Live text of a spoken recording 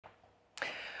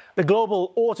The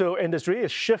global auto industry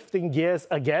is shifting gears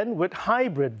again, with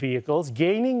hybrid vehicles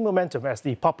gaining momentum as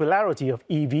the popularity of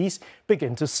EVs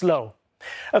begin to slow.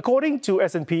 According to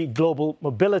S&P Global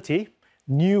Mobility,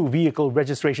 new vehicle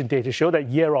registration data show that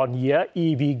year-on-year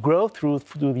EV growth through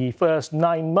the first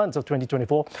 9 months of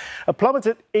 2024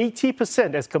 plummeted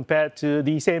 80% as compared to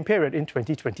the same period in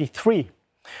 2023.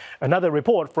 Another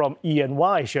report from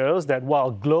E&Y shows that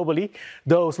while globally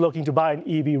those looking to buy an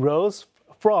EV rose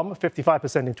from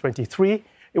 55% in 23,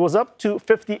 it was up to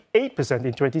 58%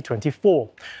 in 2024.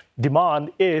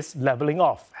 Demand is leveling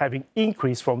off, having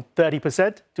increased from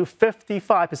 30% to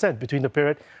 55% between the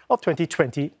period of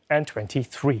 2020 and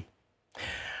 23.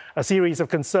 A series of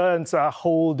concerns are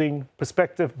holding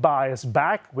prospective buyers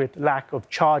back, with lack of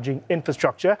charging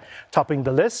infrastructure topping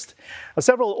the list.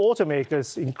 Several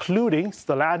automakers, including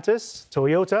Stellantis,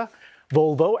 Toyota,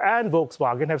 Volvo and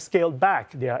Volkswagen, have scaled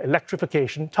back their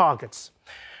electrification targets.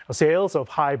 Sales of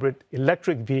hybrid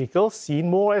electric vehicles seen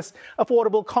more as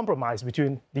affordable compromise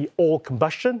between the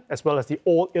all-combustion as well as the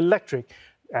all-electric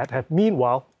that have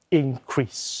meanwhile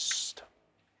increased.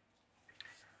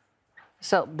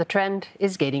 So the trend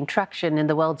is gaining traction in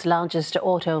the world's largest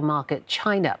auto market,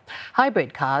 China.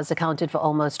 Hybrid cars accounted for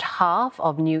almost half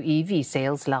of new EV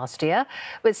sales last year,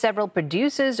 with several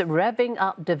producers revving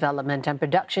up development and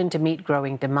production to meet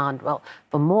growing demand. Well,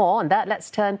 for more on that,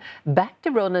 let's turn back to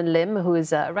Ronan Lim, who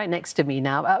is right next to me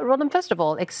now. Ronan, first of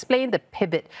all, explain the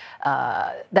pivot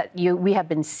that we have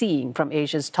been seeing from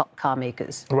Asia's top car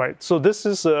makers. Right. So this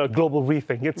is a global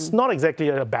rethink. It's not exactly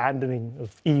an abandoning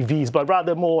of EVs, but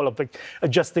rather more of like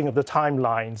adjusting of the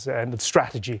timelines and the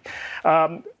strategy.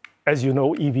 As you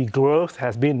know, EV growth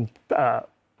has been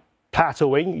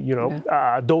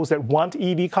plateauing. Those that want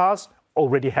EV cars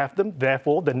already have them.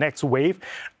 Therefore, the next wave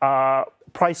are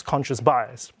price-conscious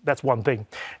buyers. That's one thing.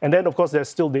 And then, of course, there's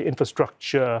still the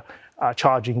infrastructure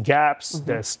charging gaps.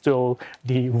 There's still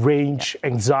the range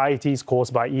anxieties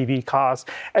caused by EV cars.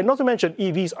 And not to mention,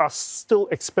 EVs are still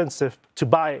expensive to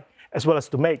buy as well as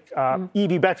to make.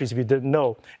 EV batteries, if you didn't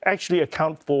know, actually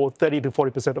account for 30 to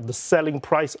 40% of the selling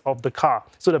price of the car.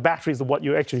 So the battery is what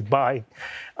you actually buy.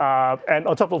 And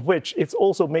on top of which, it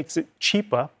also makes it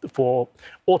cheaper for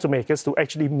automakers to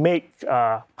actually make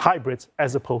hybrids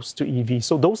as opposed to EVs.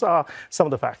 So those are some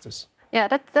of the factors. Yeah,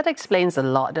 that explains a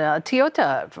lot.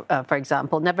 Toyota, for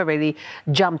example, never really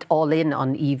jumped all in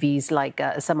on EVs like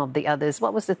some of the others.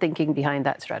 What was the thinking behind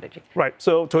that strategy? Right.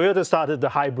 So Toyota started the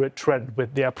hybrid trend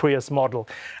with their Prius model.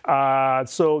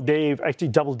 So they've actually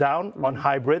doubled down on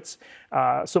hybrids,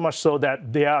 so much so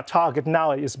that their target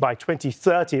now is by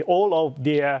 2030, all of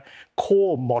their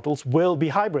core models will be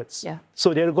hybrids. Yeah.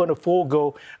 So they're going to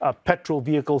forego petrol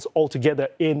vehicles altogether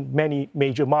in many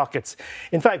major markets.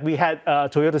 In fact, we had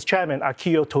Toyota's chairman,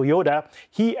 Akio Toyoda.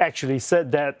 He actually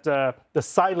said that the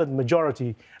silent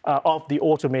majority of the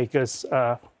automakers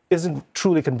isn't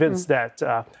truly convinced that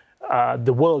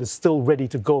the world is still ready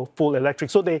to go full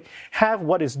electric. So they have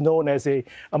what is known as a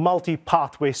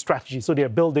multi-pathway strategy. So they're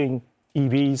building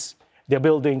EVs, they're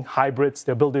building hybrids,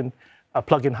 they're building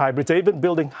plug-in hybrids, they're even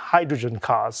building hydrogen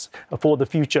cars for the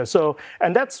future. So,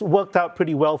 and that's worked out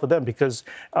pretty well for them because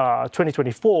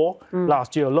 2024,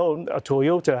 last year alone,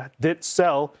 Toyota did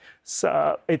sell,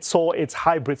 it saw its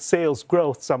hybrid sales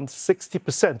growth some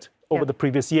 60% over the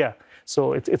previous year.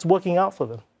 So it's working out for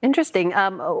them. Interesting.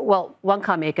 Well, one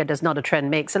car maker does not a trend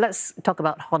make. So let's talk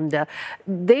about Honda.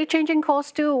 They changing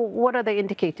course too? What are they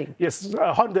indicating? Yes,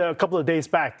 Honda a couple of days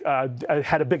back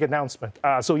had a big announcement.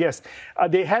 So yes,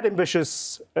 they had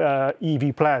ambitious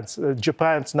EV plans.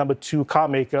 Japan's #2 car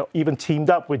maker even teamed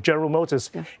up with General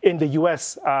Motors in the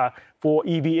US for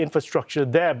EV infrastructure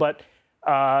there. But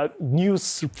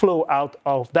news flow out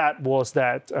of that was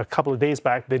that a couple of days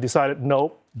back, they decided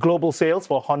no, global sales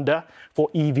for Honda for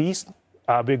EVs,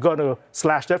 we're going to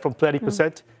slash that from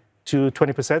 30% to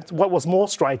 20%. What was more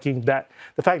striking, that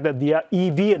the fact that their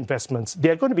EV investments,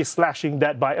 they're going to be slashing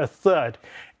that by a third.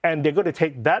 And they're going to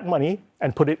take that money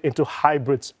and put it into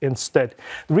hybrids instead.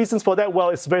 The reasons for that, well,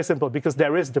 it's very simple, because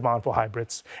there is demand for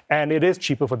hybrids. And it is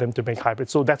cheaper for them to make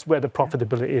hybrids. So that's where the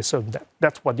profitability is. So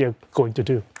that's what they're going to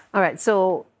do. All right.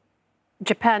 So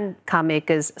Japan car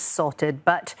makers sorted,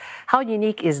 but how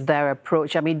unique is their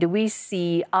approach? I mean, do we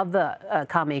see other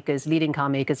car makers, leading car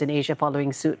makers in Asia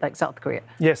following suit, like South Korea?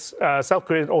 Yes, South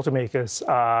Korean automakers,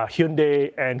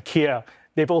 Hyundai and Kia,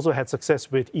 they've also had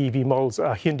success with EV models,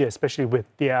 Hyundai, especially with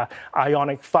their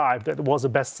Ioniq 5, that was a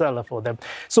bestseller for them.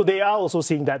 So they are also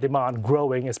seeing that demand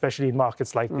growing, especially in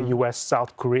markets like the US,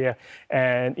 South Korea,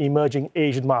 and emerging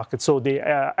Asian markets. So they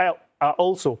are are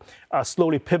also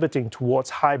slowly pivoting towards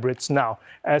hybrids now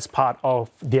as part of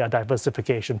their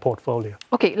diversification portfolio.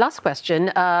 Okay, last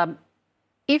question.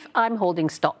 If I'm holding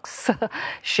stocks,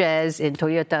 shares in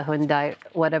Toyota, Hyundai,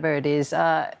 whatever it is,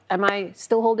 am I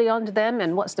still holding on to them?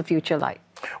 And what's the future like?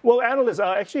 Well, analysts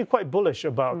are actually quite bullish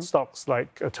about stocks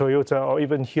like Toyota or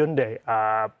even Hyundai.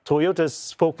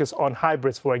 Toyota's focus on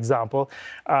hybrids, for example.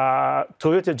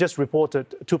 Toyota just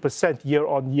reported 2%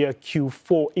 year-on-year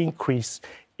Q4 increase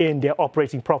in their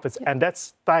operating profits, and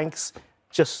that's thanks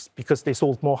just because they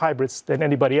sold more hybrids than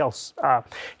anybody else.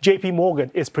 JP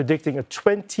Morgan is predicting a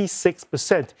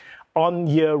 26%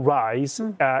 on-year rise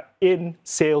in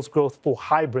sales growth for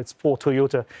hybrids for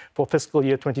Toyota for fiscal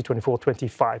year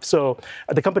 2024-25. So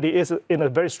the company is in a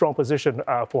very strong position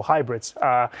for hybrids.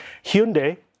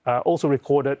 Hyundai also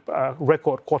recorded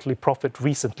record quarterly profit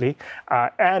recently,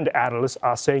 and analysts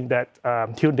are saying that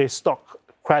Hyundai's stock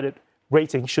credit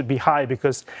rating should be high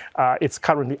because it's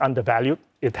currently undervalued.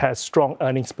 It has strong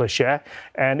earnings per share,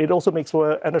 and it also makes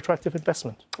for an attractive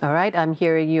investment. All right, I'm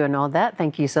hearing you and all that.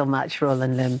 Thank you so much,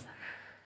 Roland Lim.